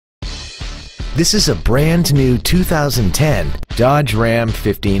This is a brand new 2010 Dodge Ram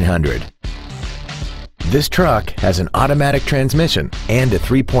 1500. This truck has an automatic transmission and a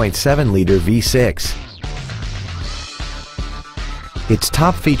 3.7-liter V6. Its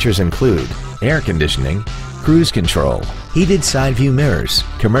top features include air conditioning, cruise control, heated side view mirrors,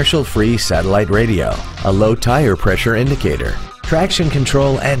 commercial-free satellite radio, a low tire pressure indicator, traction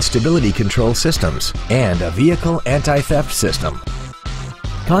control and stability control systems, and a vehicle anti-theft system.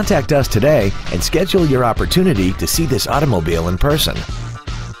 Contact us today and schedule your opportunity to see this automobile in person.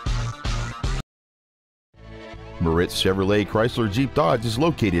 Moritz Chevrolet Chrysler Jeep Dodge is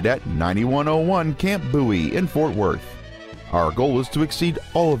located at 9101 Camp Bowie in Fort Worth. Our goal is to exceed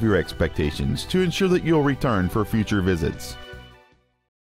all of your expectations to ensure that you'll return for future visits.